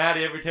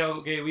Cincinnati, every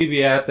tailgate we'd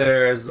be at,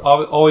 there is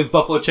always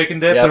Buffalo chicken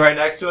dip, Yep. and right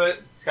next to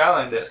it,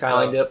 Skyline dip.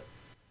 Skyline dip.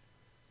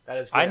 That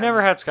is good. I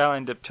never had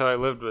Skyline dip till I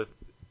lived with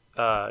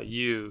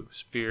you,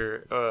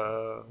 Spear.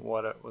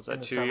 What was in that?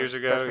 the 2 summer, year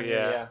ago? freshman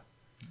year,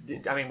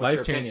 Yeah. I mean, what's your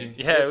Life-changing. opinion?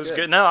 Yeah, It's it was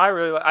good. No,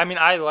 I mean,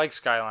 I like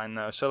Skyline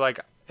though. So like,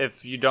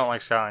 if you don't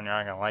like Skyline, you're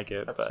not gonna like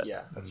it.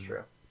 That's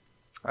true.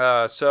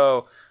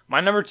 So my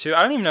number two,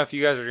 I don't even know if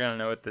you guys are gonna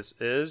know what this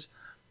is,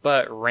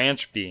 but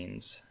ranch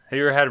beans. Have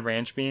you ever had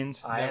ranch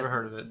beans? I Never have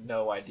heard of it.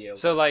 No idea.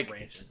 So, what like,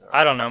 ranches are.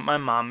 I don't know. My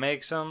mom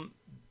makes them.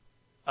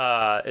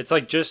 It's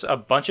like just a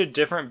bunch of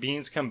different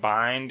beans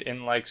combined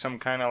in like some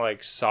kind of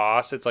like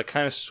sauce. It's like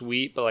kind of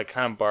sweet, but like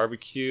kind of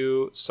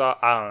barbecue sauce.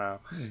 I don't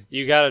know.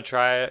 You gotta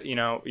try it. You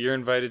know, you're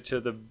invited to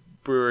the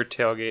Brewer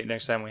tailgate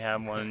next time we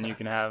have one, and you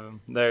can have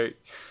them.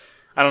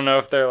 I don't know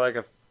if they're like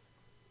a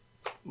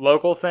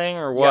local thing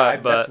or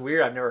what, that's but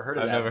weird. I've never heard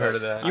of I've that. never but heard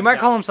of that. you might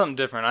call them something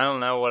different. I don't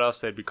know what else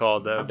they'd be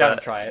called though. I'm down but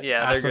to try it. Yeah,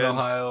 they're Ashland, good.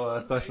 Ohio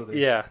specialty.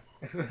 Yeah.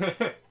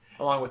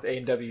 Along with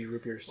A&W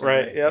root beer. Store,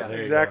 Right. Yep. Yeah. there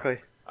you Exactly.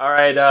 All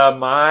right.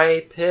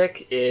 My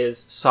pick is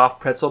soft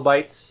pretzel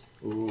bites.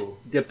 Ooh.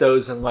 Dip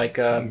those in like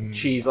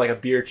cheese, like a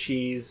beer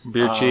cheese.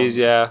 Beer cheese.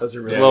 Yeah. Those are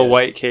A really little good.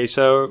 white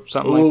queso,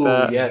 something Ooh,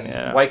 like that. yes.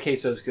 Yeah. White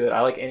queso is good.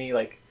 I like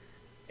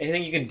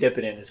anything you can dip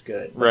it in is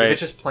good. Like, Right. If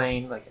it's just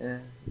plain, like,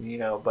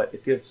 but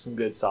if you have some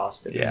good sauce,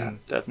 dip it Yeah, in.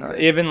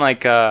 definitely. Even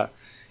like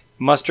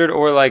mustard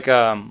or like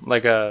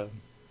a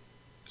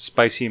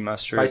spicy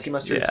mustard. Spicy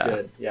mustard is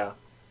good. Yeah.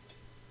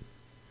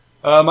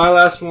 My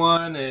last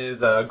one is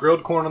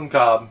grilled corn on the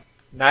cob.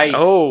 Nice.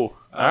 Oh,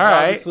 all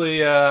right.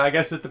 Obviously, I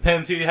guess it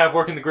depends who you have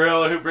working the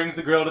grill or who brings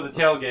the grill to the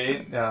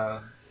tailgate.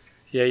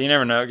 Yeah, you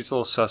never know. It gets a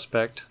little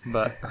suspect,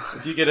 but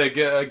If you get a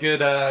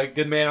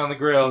good man on the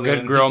grill, good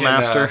then grill he can,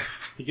 master.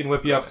 he can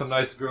whip you up some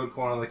nice grilled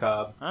corn on the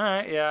cob. All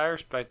right, yeah, I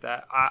respect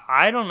that.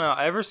 I don't know.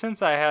 Ever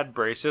since I had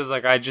braces,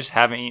 like I just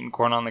haven't eaten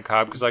corn on the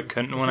cob because I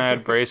couldn't when I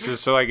had braces.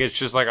 So like it's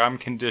just like I'm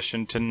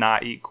conditioned to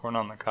not eat corn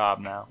on the cob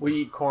now. We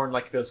eat corn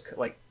like if it was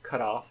like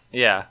cut off.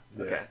 Yeah,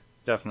 Okay.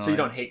 definitely. So you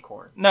don't hate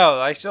corn. No,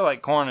 I still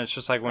like corn. It's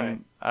just like when Right.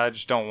 I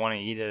just don't want to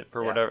eat it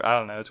for Yeah. whatever. I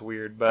don't know. It's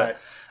weird, but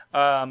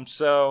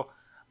so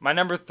my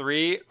number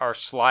 3 are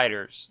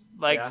sliders.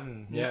 Like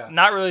Yeah.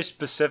 not really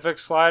specific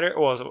slider.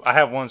 Well, I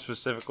have one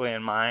specifically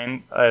in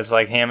mind. It's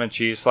like ham and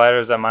cheese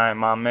sliders that my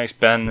mom makes.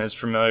 Ben is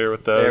familiar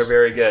with They're those.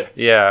 very good.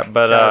 Yeah, Shout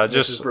but out to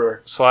just Mrs.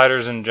 Brewer.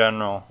 sliders in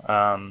general.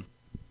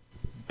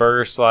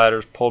 Burger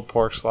sliders, pulled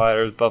pork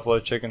sliders, buffalo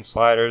chicken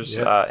sliders,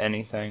 Yep.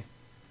 anything.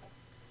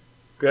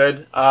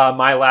 Good.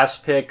 My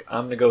last pick,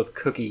 I'm gonna go with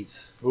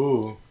cookies.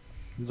 Ooh.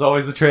 There's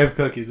always a tray of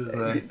cookies, isn't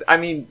there? I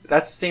mean,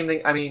 that's the same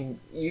thing. I mean,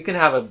 you can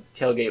have a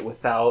tailgate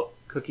without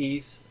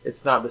cookies.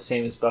 It's not the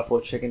same as buffalo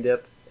chicken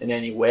dip in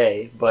any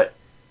way, but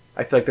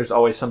I feel like there's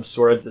always some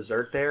sort of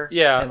dessert there.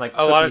 Yeah, and like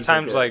a lot of cookies are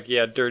times, good.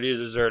 like dirty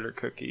dessert or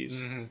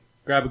cookies. Mm-hmm.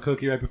 Grab a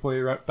cookie right before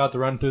you're about to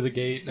run through the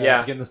gate.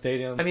 Yeah. Get in the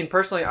stadium. I mean,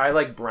 personally, I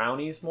like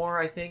brownies more.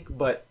 I think,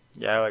 but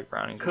Yeah, I like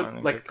brownies more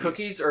than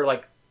cookies are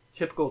like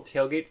typical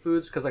tailgate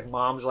foods because like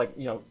moms like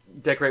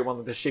decorate one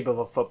with the shape of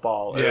a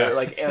football. Yeah. Or,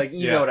 like you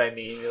Yeah. know what I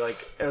mean. Like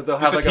they'll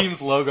have the like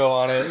team's logo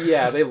on it.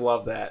 yeah, they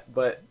love that.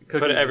 But cookies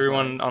Put is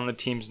everyone on the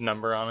team's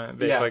number on it.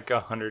 Bake Yeah. like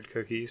 100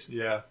 cookies.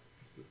 Yeah.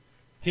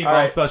 Team All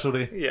mom right.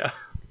 specialty. Yeah.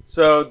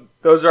 So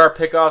those are our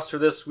pickoffs for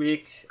this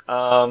week.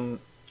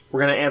 We're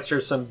gonna answer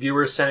some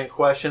viewer sent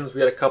questions. We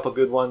had a couple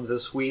good ones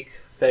this week.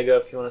 Fago,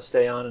 if you want to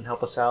stay on and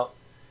help us out,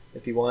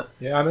 if you want.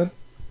 Yeah, I'm in.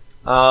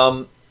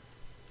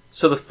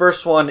 So the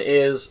first one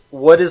is,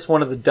 what is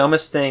one of the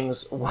dumbest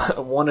things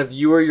one of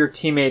you or your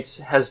teammates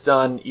has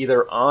done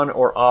either on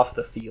or off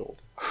the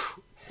field?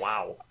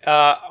 Wow.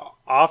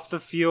 Off the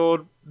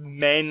field,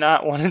 may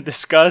not want to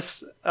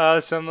discuss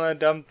some of the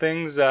dumb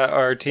things that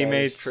our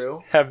teammates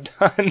have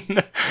done.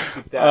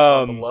 Keep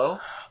that below.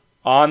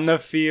 On the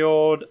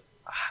field,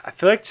 I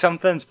feel like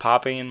something's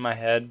popping in my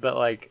head, but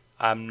like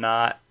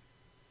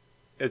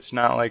it's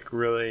not like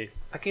really.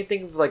 I can't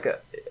think of like a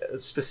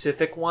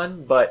specific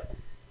one, but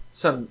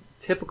some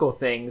typical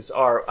things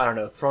are, I don't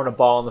know, throwing a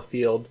ball on the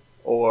field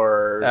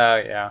or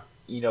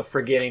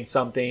forgetting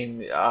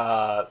something.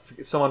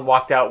 Someone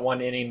walked out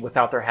one inning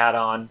without their hat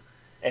on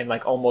and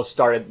like almost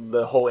started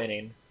the whole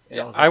inning.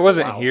 I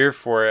wasn't here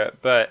for it,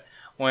 but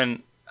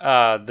when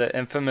the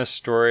infamous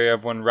story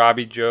of when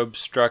Robbie Jobe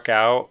struck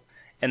out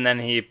and then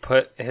he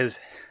put his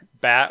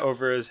bat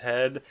over his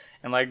head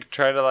and like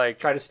try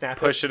to snap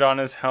push it on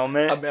his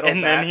helmet, and bat.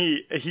 Then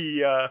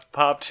he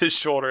popped his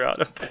shoulder out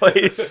of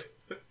place.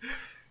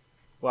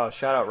 Wow,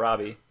 shout out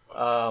Robbie.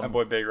 My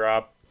boy Big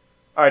Rob.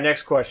 All right,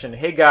 next question.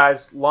 Hey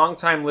guys,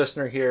 long-time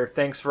listener here.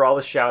 Thanks for all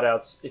the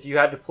shout-outs. If you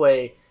had to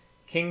play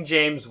King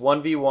James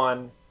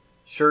 1v1,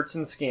 shirts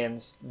and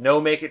skins, no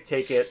make it,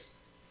 take it,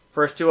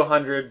 first to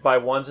 100 by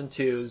ones and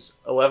twos,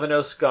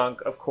 11-0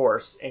 skunk, of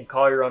course, and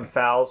call your own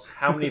fouls,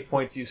 how many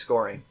points are you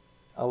scoring?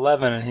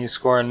 11, and he's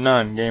scoring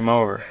none. Game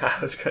over. I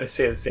was going to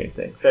say the same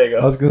thing. There you go.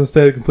 I was going to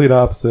say the complete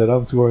opposite.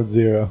 I'm scoring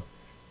 0.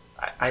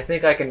 I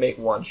think I can make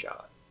one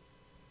shot.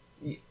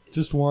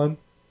 Just one?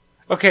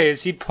 Okay,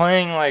 is he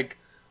playing like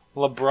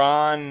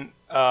LeBron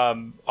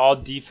all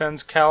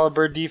defense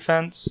caliber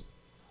defense?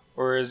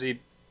 Or is he...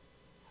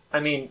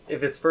 I mean,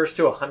 if it's first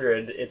to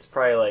 100, it's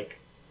probably like...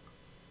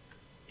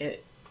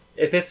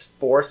 If it's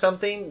for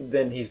something,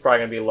 then he's probably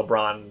going to be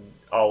LeBron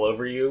all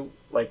over you,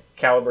 like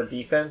caliber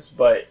defense,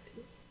 but...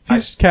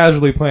 He's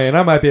casually playing.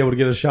 I might be able to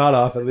get a shot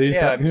off at least.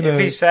 Yeah, if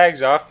he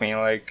sags off me,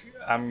 like,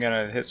 I'm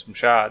going to hit some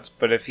shots.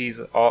 But if he's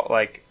all,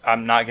 like,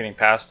 I'm not getting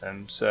past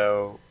him,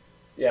 so...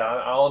 Yeah,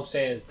 all I'm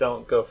saying is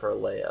don't go for a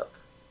layup.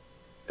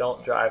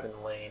 Don't drive in the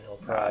lane. He'll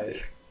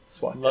probably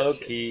swat low that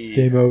shit. key.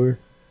 Game over.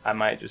 I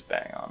might just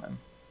bang on him.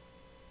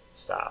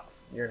 Stop.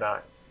 You're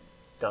not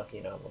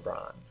dunking on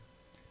LeBron.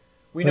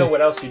 We know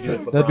what else you do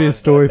with LeBron. That'd be a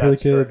story for the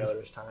kids. For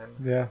another time.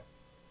 Yeah.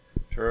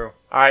 True.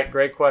 All right,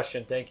 great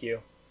question. Thank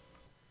you.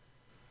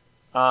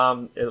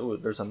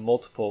 There's a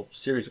multiple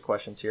series of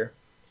questions here.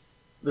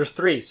 There's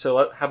 3,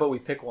 so how about we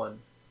pick one?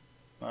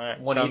 All right,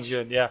 one sounds each.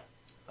 Good, yeah.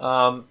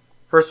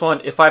 First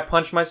one, if I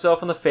punch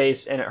myself in the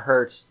face and it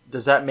hurts,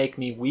 does that make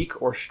me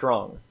weak or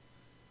strong?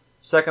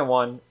 Second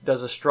one,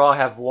 does a straw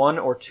have 1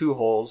 or 2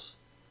 holes?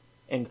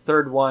 And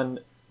third one,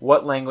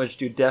 what language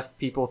do deaf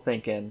people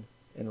think in?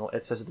 And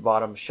it says at the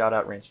bottom, shout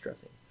out ranch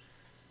dressing.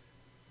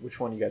 Which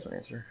one do you guys want to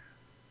answer?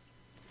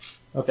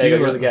 Okay,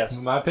 you're the guest.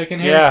 Am I picking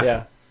here?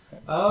 Yeah.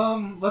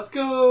 Let's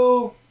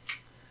go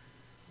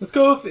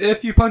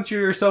if you punch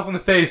yourself in the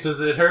face,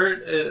 does it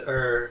hurt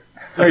or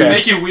does it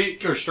make you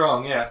weak or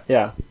strong? Yeah.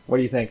 Yeah. What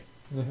do you think?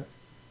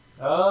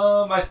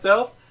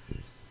 Myself?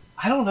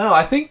 I don't know.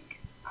 I think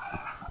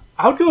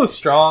I would go with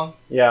strong.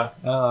 Yeah.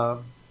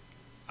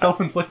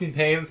 Self-inflicting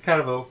pain is kind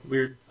of a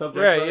weird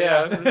subject. Right,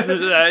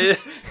 yeah.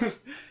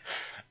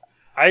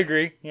 I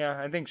agree. Yeah,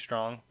 I think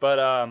strong.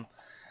 But,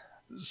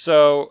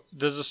 so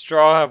does a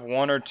straw have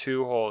 1 or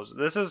 2 holes?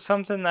 This is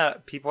something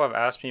that people have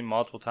asked me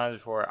multiple times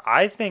before.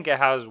 I think it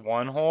has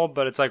 1 hole,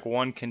 but it's like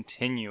one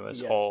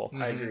continuous hole.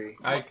 I agree.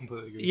 I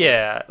completely agree.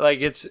 Yeah, like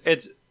it's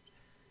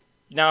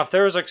now if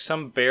there was like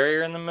some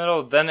barrier in the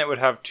middle, then it would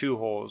have 2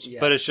 holes. Yeah.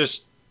 But it's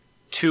just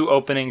 2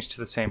 openings to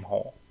the same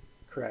hole.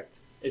 Correct.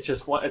 It's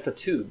just one. It's a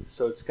tube,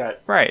 so it's got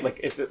right.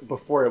 Like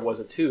before it was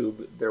a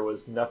tube, there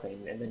was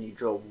nothing, and then you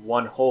drill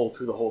 1 hole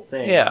through the whole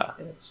thing. Yeah,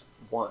 and it's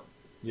 1.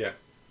 Yeah.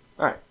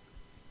 All right,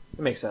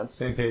 that makes sense.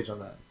 Same page on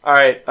that. All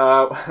right,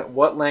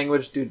 what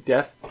language do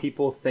deaf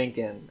people think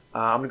in?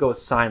 I'm gonna go with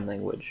sign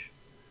language.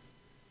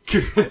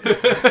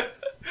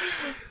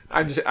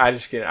 I'm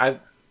just kidding.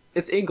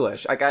 It's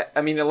English. Like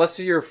I mean, unless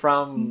you're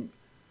from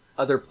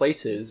other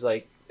places,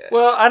 like.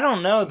 Well, I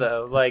don't know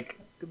though. Like.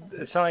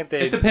 It's not like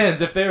they. It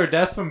depends. If they were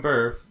deaf from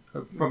birth,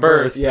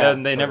 yeah,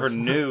 and they never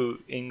knew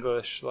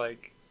English,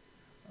 like.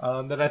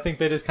 Then I think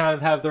they just kind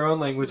of have their own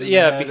language.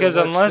 Yeah, because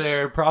unless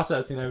they're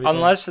processing everything,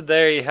 unless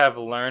they have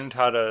learned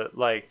how to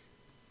like,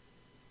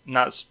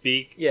 not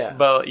speak. Yeah.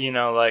 But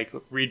like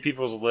read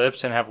people's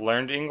lips and have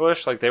learned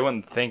English, like they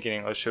wouldn't think in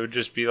English. It would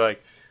just be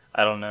like,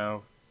 I don't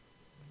know.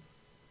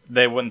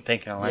 They wouldn't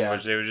think in a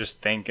language. Yeah. They would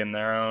just think in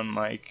their own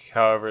like,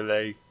 however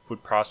they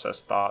would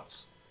process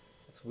thoughts.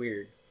 It's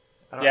weird.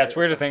 Yeah, it's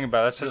weird to think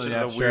about. That's such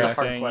a weird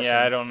thing.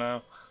 Yeah, I don't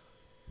know.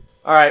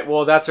 All right,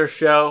 well, that's our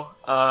show.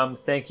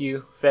 Thank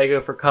you,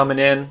 Fago, for coming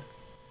in.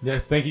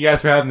 Yes, thank you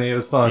guys for having me. It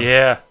was fun.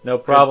 Yeah, no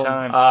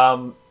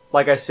problem.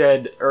 Like I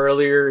said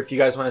earlier, if you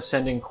guys want to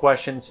send in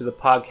questions to the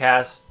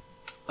podcast,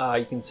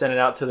 you can send it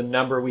out to the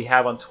number we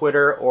have on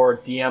Twitter or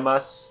DM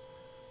us.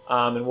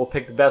 and we'll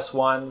pick the best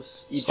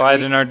ones each Slide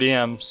week. in our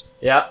DMs.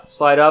 Yeah,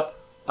 slide up,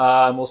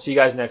 and we'll see you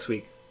guys next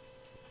week.